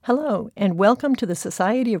Hello, and welcome to the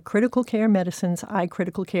Society of Critical Care Medicine's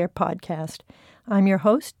iCritical Care podcast. I'm your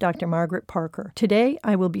host, Dr. Margaret Parker. Today,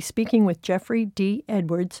 I will be speaking with Jeffrey D.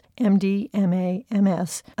 Edwards, MD, MA,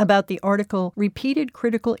 MS, about the article Repeated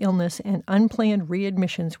Critical Illness and Unplanned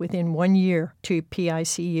Readmissions Within 1 Year to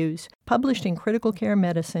PICUs, published in Critical Care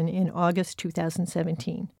Medicine in August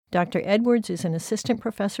 2017. Dr. Edwards is an assistant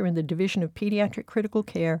professor in the Division of Pediatric Critical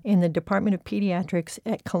Care in the Department of Pediatrics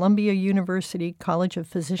at Columbia University College of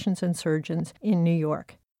Physicians and Surgeons in New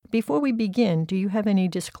York. Before we begin, do you have any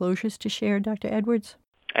disclosures to share, Dr. Edwards?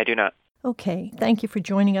 I do not. Okay, thank you for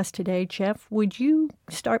joining us today, Jeff. Would you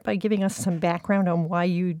start by giving us some background on why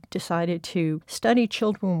you decided to study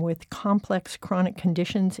children with complex chronic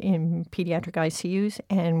conditions in pediatric ICUs,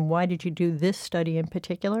 and why did you do this study in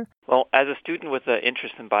particular? Well, as a student with an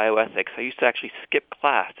interest in bioethics, I used to actually skip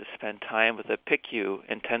class to spend time with a PICU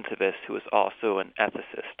intensivist who was also an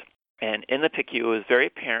ethicist. And in the PICU, it was very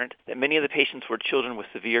apparent that many of the patients were children with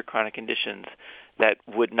severe chronic conditions that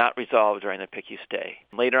would not resolve during the PICU stay.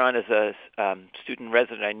 Later on, as a student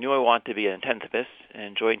resident, I knew I wanted to be an intensivist and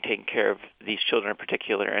enjoyed taking care of these children in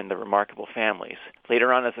particular and their remarkable families.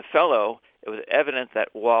 Later on, as a fellow, it was evident that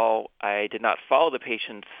while I did not follow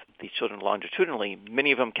these children longitudinally,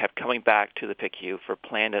 many of them kept coming back to the PICU for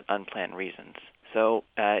planned and unplanned reasons. So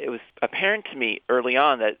it was apparent to me early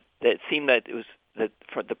on that it seemed that it was that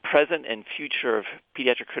for the present and future of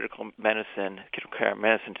pediatric critical care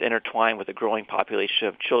medicine is intertwined with a growing population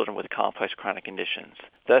of children with complex chronic conditions.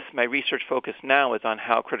 Thus, my research focus now is on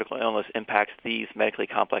how critical illness impacts these medically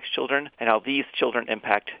complex children and how these children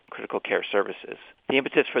impact critical care services. The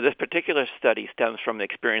impetus for this particular study stems from the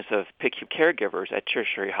experience of PICU caregivers at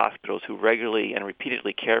tertiary hospitals who regularly and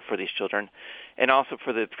repeatedly care for these children, and also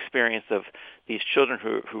for the experience of these children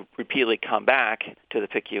who repeatedly come back to the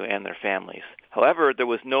PICU and their families. However, there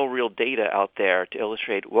was no real data out there to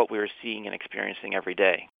illustrate what we were seeing and experiencing every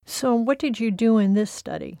day. So what did you do in this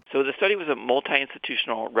study? So the study was a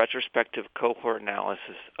multi-institutional retrospective cohort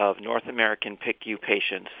analysis of North American PICU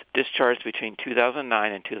patients discharged between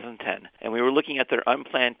 2009 and 2010. And we were looking at their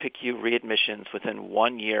unplanned PICU readmissions within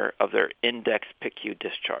 1 year of their indexed PICU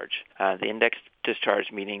discharge. The indexed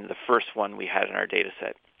discharge meaning the first one we had in our data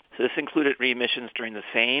set. So this included readmissions during the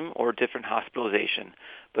same or different hospitalization,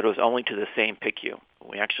 but it was only to the same PICU.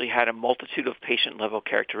 We actually had a multitude of patient-level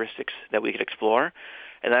characteristics that we could explore,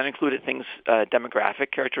 and that included things,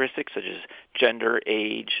 demographic characteristics such as gender,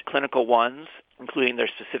 age, clinical ones, including their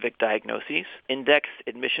specific diagnoses, index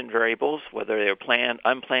admission variables, whether they were planned,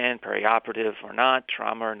 unplanned, perioperative or not,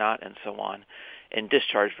 trauma or not, and so on, and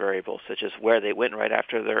discharge variables such as where they went right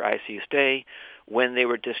after their ICU stay, when they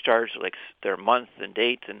were discharged, like their month and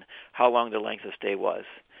date, and how long the length of stay was.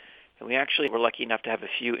 And we actually were lucky enough to have a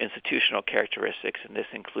few institutional characteristics, and this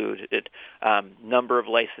included number of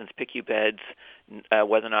licensed PICU beds,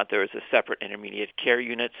 whether or not there was a separate intermediate care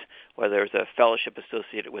unit, whether there was a fellowship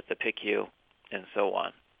associated with the PICU, and so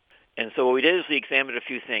on. And so what we did is we examined a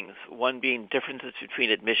few things, one being differences between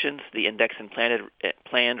admissions, the index and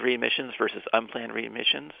planned readmissions versus unplanned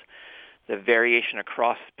readmissions, the variation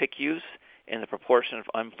across PICUs, and the proportion of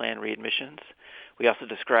unplanned readmissions. We also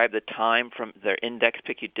described the time from their index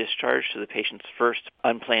PICU discharge to the patient's first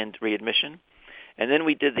unplanned readmission. And then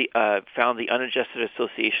we found the unadjusted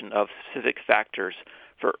association of specific factors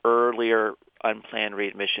for earlier unplanned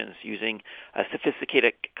readmissions using a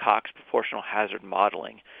sophisticated Cox proportional hazard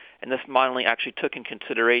modeling. And this modeling actually took in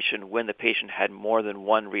consideration when the patient had more than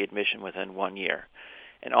one readmission within 1 year.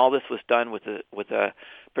 And all this was done with a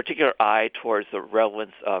particular eye towards the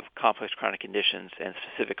relevance of complex chronic conditions and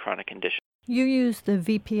specific chronic conditions. You used the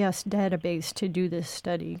VPS database to do this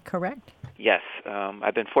study, correct? Yes.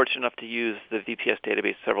 I've been fortunate enough to use the VPS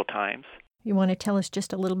database several times. You want to tell us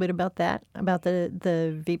just a little bit about that, about the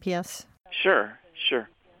VPS? Sure.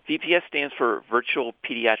 VPS stands for Virtual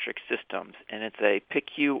Pediatric Systems, and it's a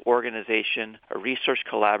PICU organization, a research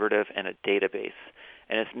collaborative, and a database.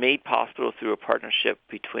 And it's made possible through a partnership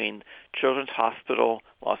between Children's Hospital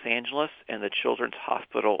Los Angeles and the Children's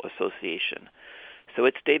Hospital Association. So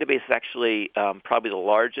its database is actually probably the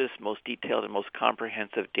largest, most detailed, and most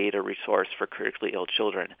comprehensive data resource for critically ill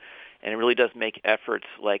children. And it really does make efforts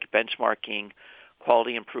like benchmarking,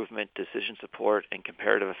 quality improvement, decision support, and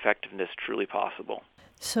comparative effectiveness truly possible.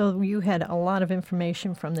 So you had a lot of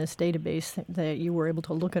information from this database that you were able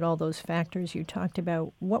to look at all those factors you talked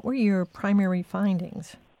about. What were your primary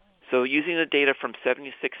findings? So using the data from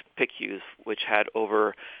 76 PICUs, which had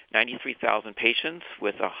over 93,000 patients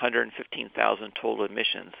with 115,000 total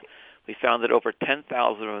admissions, we found that over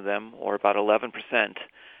 10,000 of them, or about 11%,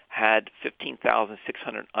 had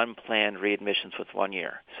 15,600 unplanned readmissions with 1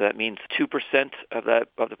 year. So that means 2% of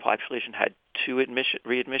the population had 2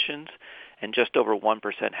 readmissions, and just over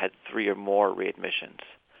 1% had 3 or more readmissions.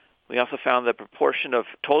 We also found the proportion of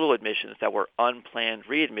total admissions that were unplanned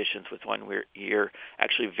readmissions with 1 year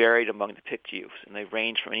actually varied among the PICUs, and they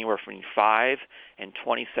ranged from anywhere from 5 and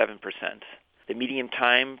 27%. The median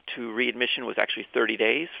time to readmission was actually 30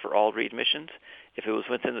 days for all readmissions. If it was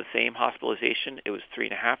within the same hospitalization, it was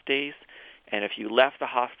 3.5 days. And if you left the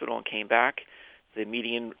hospital and came back, the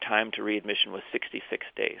median time to readmission was 66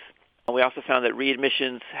 days. And we also found that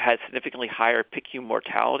readmissions had significantly higher PICU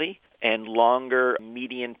mortality and longer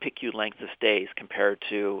median PICU length of stays compared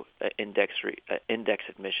to index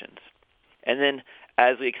admissions. And then,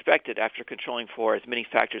 as we expected, after controlling for as many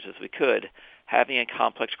factors as we could, having a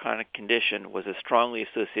complex chronic condition was as strongly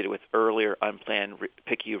associated with earlier unplanned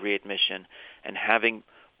PICU readmission, and having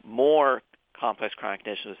more complex chronic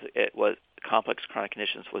conditions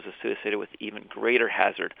was associated with even greater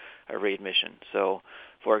hazard of readmission. So,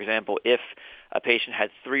 for example, if a patient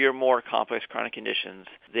had 3 or more complex chronic conditions,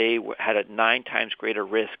 they had a 9 times greater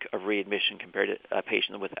risk of readmission compared to a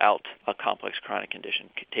patient without a complex chronic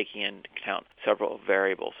condition, taking into account several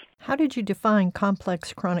variables. How did you define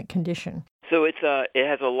complex chronic condition? So it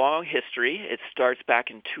has a long history. It starts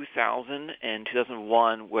back in 2000 and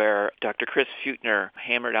 2001, where Dr. Chris Feutner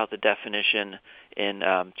hammered out the definition in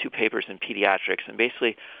 2 papers in pediatrics. And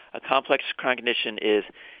basically, a complex chronic condition is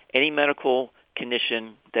any medical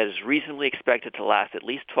condition that is reasonably expected to last at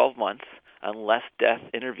least 12 months unless death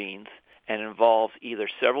intervenes, and involves either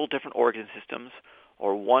several different organ systems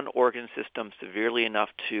or one organ system severely enough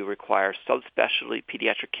to require subspecialty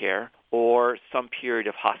pediatric care or some period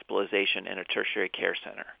of hospitalization in a tertiary care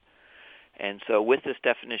center. And so with this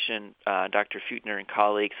definition, Dr. Feutner and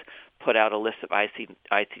colleagues put out a list of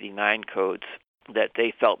ICD-9 codes that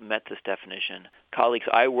they felt met this definition. Colleagues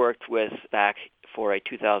I worked with back for a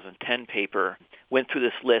 2010 paper went through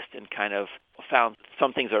this list and kind of found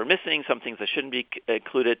some things are missing, some things that shouldn't be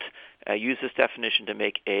included, used this definition to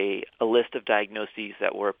make a list of diagnoses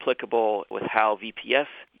that were applicable with how VPS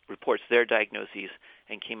reports their diagnoses,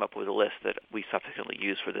 and came up with a list that we subsequently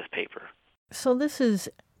used for this paper. So this is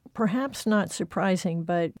perhaps not surprising,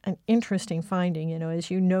 but an interesting finding.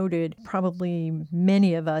 As you noted, probably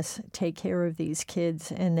many of us take care of these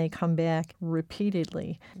kids and they come back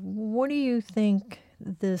repeatedly. What do you think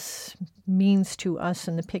this means to us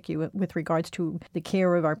in the PICU with regards to the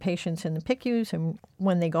care of our patients in the PICUs and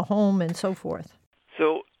when they go home and so forth?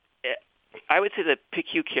 So I would say that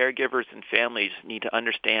PICU caregivers and families need to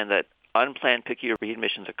understand that unplanned PICU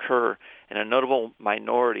readmissions occur in a notable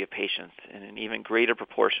minority of patients, and an even greater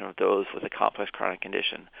proportion of those with a complex chronic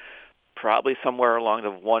condition. Probably somewhere along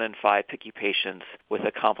the 1 in 5 PICU patients with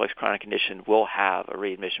a complex chronic condition will have a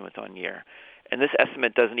readmission within 1 year. And this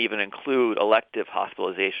estimate doesn't even include elective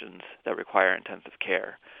hospitalizations that require intensive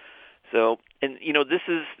care. So,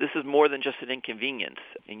 this is more than just an inconvenience.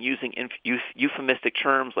 And using euphemistic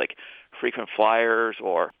terms like frequent flyers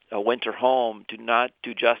or a winter home do not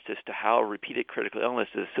do justice to how repeated critical illness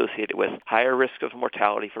is associated with higher risk of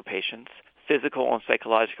mortality for patients, physical and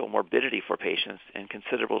psychological morbidity for patients, and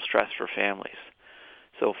considerable stress for families.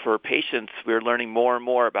 So for patients, we're learning more and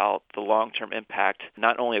more about the long-term impact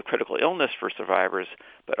not only of critical illness for survivors,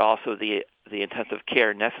 but also the intensive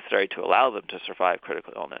care necessary to allow them to survive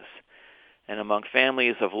critical illness. And among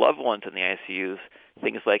families of loved ones in the ICUs,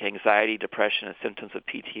 things like anxiety, depression, and symptoms of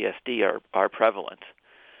PTSD are prevalent.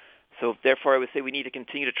 So therefore, I would say we need to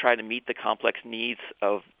continue to try to meet the complex needs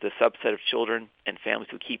of the subset of children and families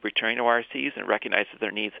who keep returning to our ICUs, and recognize that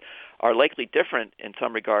their needs are likely different in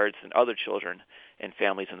some regards than other children and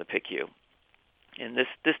families in the PICU. And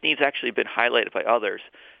this need's actually been highlighted by others.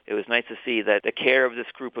 It was nice to see that the care of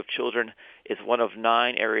this group of children is one of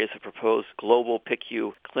 9 areas of proposed global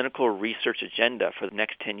PICU clinical research agenda for the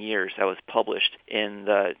next 10 years that was published in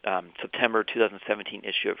the September 2017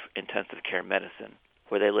 issue of Intensive Care Medicine,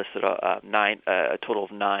 where they listed a total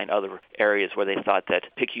of 9 other areas where they thought that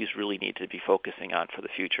PICUs really need to be focusing on for the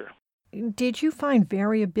future. Did you find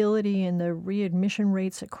variability in the readmission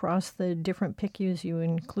rates across the different PICUs? You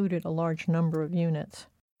included a large number of units.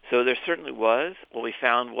 So there certainly was. What we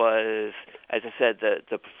found was, as I said,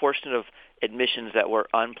 the proportion of admissions that were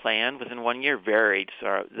unplanned within 1 year varied.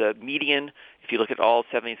 So the median, if you look at all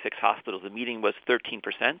 76 hospitals, the median was 13%,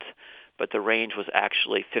 but the range was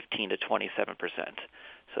actually 15 to 27%.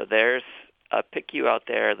 So there's a PICU out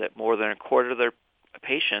there that more than a quarter of their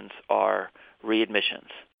patients are readmissions.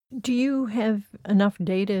 Do you have enough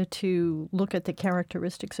data to look at the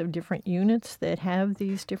characteristics of different units that have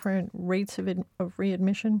these different rates of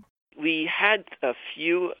readmission? We had a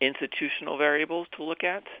few institutional variables to look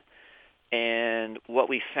at, and what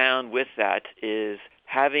we found with that is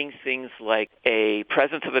having things like a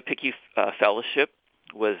presence of a PICU fellowship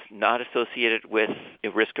was not associated with a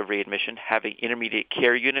risk of readmission. Having intermediate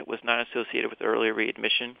care unit was not associated with early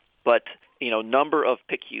readmission. But, number of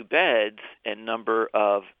PICU beds and number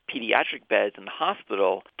of pediatric beds in the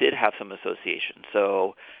hospital did have some association.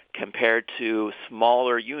 So compared to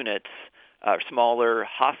smaller units, smaller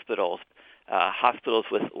hospitals, hospitals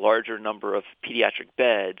with larger number of pediatric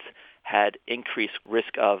beds had increased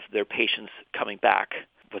risk of their patients coming back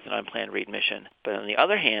with an unplanned readmission. But on the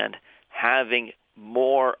other hand, having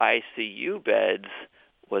more ICU beds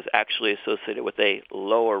was actually associated with a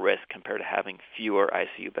lower risk compared to having fewer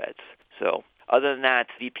ICU beds. So other than that,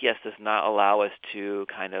 VPS does not allow us to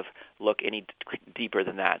kind of look any deeper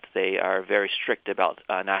than that. They are very strict about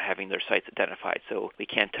not having their sites identified. So we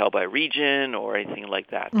can't tell by region or anything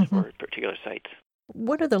like that for particular sites.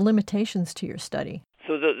 What are the limitations to your study?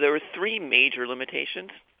 So there were three major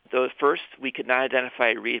limitations. So first, we could not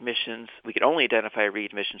identify readmissions. We could only identify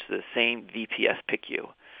readmissions to the same VPS PICU.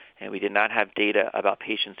 And we did not have data about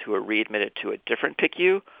patients who were readmitted to a different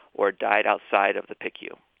PICU or died outside of the PICU.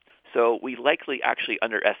 So we likely actually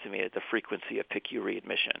underestimated the frequency of PICU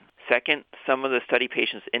readmission. Second, some of the study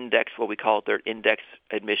patients indexed, what we call their index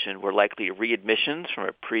admission, were likely readmissions from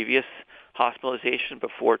a previous hospitalization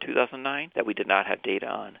before 2009 that we did not have data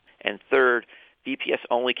on. And third, VPS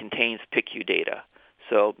only contains PICU data.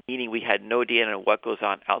 So meaning we had no data on what goes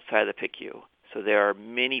on outside of the PICU. So there are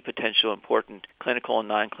many potential important clinical and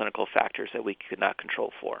non-clinical factors that we could not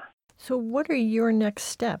control for. So what are your next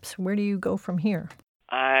steps? Where do you go from here?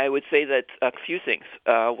 I would say that a few things.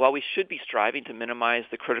 While we should be striving to minimize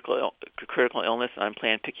the critical illness and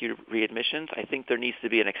unplanned PICU readmissions, I think there needs to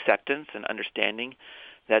be an acceptance and understanding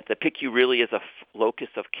that the PICU really is a locus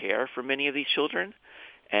of care for many of these children.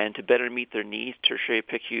 And to better meet their needs, tertiary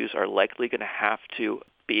PICUs are likely going to have to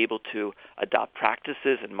be able to adopt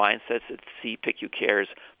practices and mindsets that see PICU care as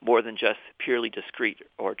more than just purely discrete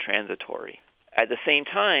or transitory. At the same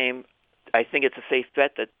time, I think it's a safe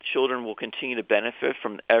bet that children will continue to benefit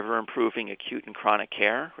from ever-improving acute and chronic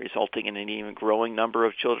care, resulting in an even growing number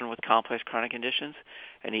of children with complex chronic conditions,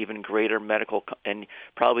 and even greater medical and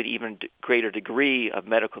probably even greater degree of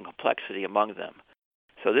medical complexity among them.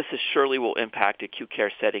 So this surely will impact acute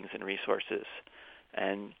care settings and resources.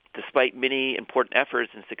 And despite many important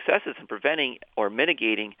efforts and successes in preventing or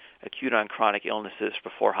mitigating acute and chronic illnesses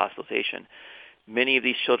before hospitalization, many of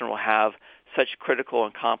these children will have such critical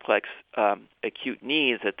and complex acute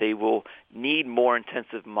needs that they will need more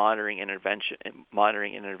intensive monitoring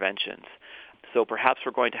interventions. So perhaps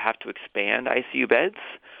we're going to have to expand ICU beds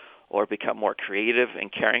or become more creative in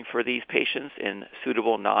caring for these patients in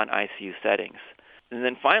suitable non-ICU settings. And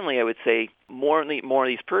then finally, I would say more of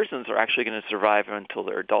these persons are actually going to survive until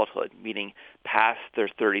their adulthood, meaning past their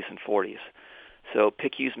 30s and 40s. So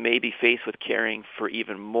PICUs may be faced with caring for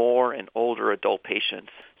even more and older adult patients,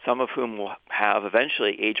 some of whom will have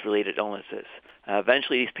eventually age-related illnesses.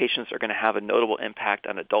 Eventually, these patients are going to have a notable impact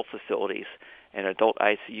on adult facilities, and adult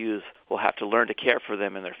ICUs will have to learn to care for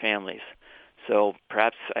them and their families. So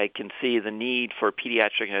perhaps I can see the need for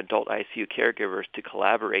pediatric and adult ICU caregivers to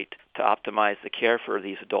collaborate to optimize the care for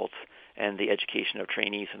these adults and the education of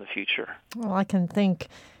trainees in the future. Well, I can think,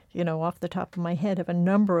 off the top of my head of a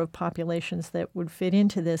number of populations that would fit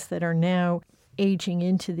into this that are now aging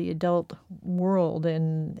into the adult world.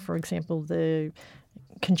 And, for example, the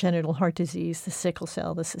congenital heart disease, the sickle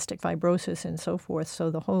cell, the cystic fibrosis, and so forth.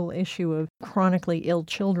 So the whole issue of chronically ill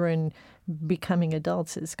children becoming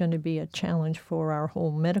adults is going to be a challenge for our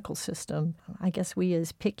whole medical system. I guess we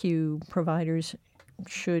as PICU providers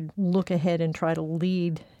should look ahead and try to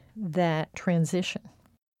lead that transition.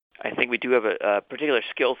 I think we do have a particular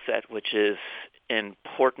skill set which is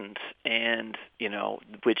important and,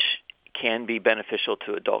 which can be beneficial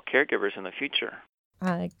to adult caregivers in the future.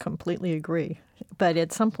 I completely agree. But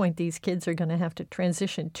at some point, these kids are going to have to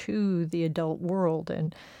transition to the adult world,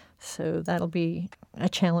 and so that'll be a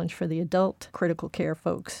challenge for the adult critical care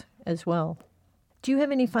folks as well. Do you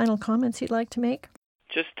have any final comments you'd like to make?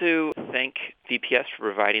 Just to thank VPS for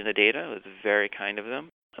providing the data. It was very kind of them.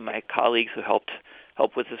 And my colleagues who helped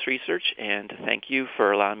with this research, and to thank you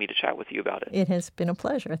for allowing me to chat with you about it. It has been a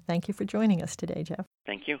pleasure. Thank you for joining us today, Jeff.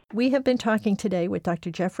 Thank you. We have been talking today with Dr.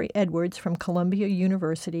 Jeffrey Edwards from Columbia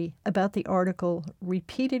University about the article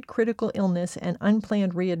Repeated Critical Illness and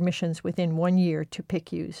Unplanned Readmissions Within 1 Year to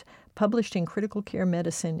PICUs, published in Critical Care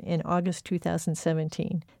Medicine in August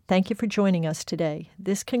 2017. Thank you for joining us today.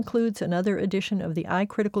 This concludes another edition of the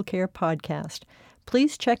iCritical Care podcast.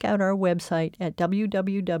 please check out our website at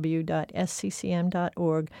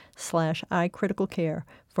www.sccm.org/iCriticalCare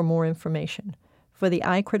for more information. For the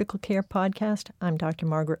iCritical Care podcast, I'm Dr.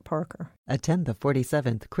 Margaret Parker. Attend the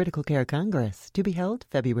 47th Critical Care Congress to be held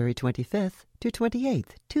February 25th to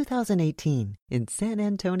 28th, 2018 in San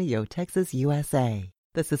Antonio, Texas, USA.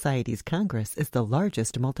 The Society's Congress is the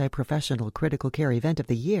largest multi-professional critical care event of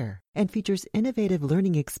the year and features innovative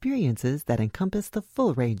learning experiences that encompass the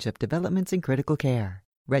full range of developments in critical care.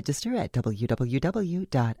 Register at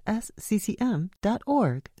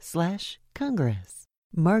www.sccm.org/congress.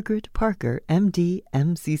 Margaret Parker, MD,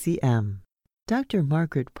 MCCM. Dr.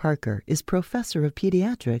 Margaret Parker is Professor of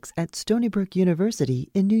Pediatrics at Stony Brook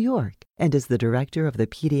University in New York and is the Director of the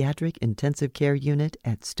Pediatric Intensive Care Unit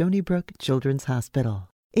at Stony Brook Children's Hospital.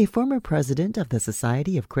 A former president of the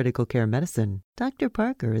Society of Critical Care Medicine, Dr.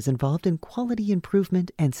 Parker is involved in quality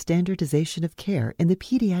improvement and standardization of care in the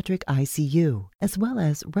pediatric ICU, as well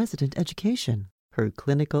as resident education. Her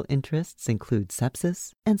clinical interests include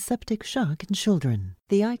sepsis and septic shock in children.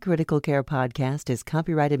 The iCritical Care podcast is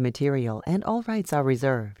copyrighted material and all rights are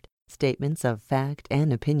reserved. Statements of fact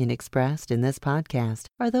and opinion expressed in this podcast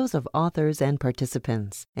are those of authors and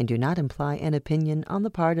participants and do not imply an opinion on the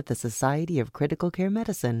part of the Society of Critical Care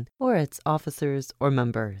Medicine or its officers or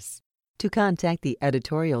members. To contact the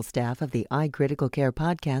editorial staff of the iCritical Care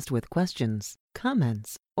podcast with questions,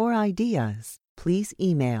 comments, or ideas, please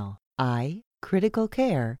email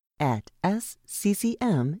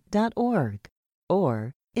criticalcare@sccm.org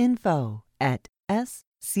or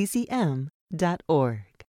info@sccm.org.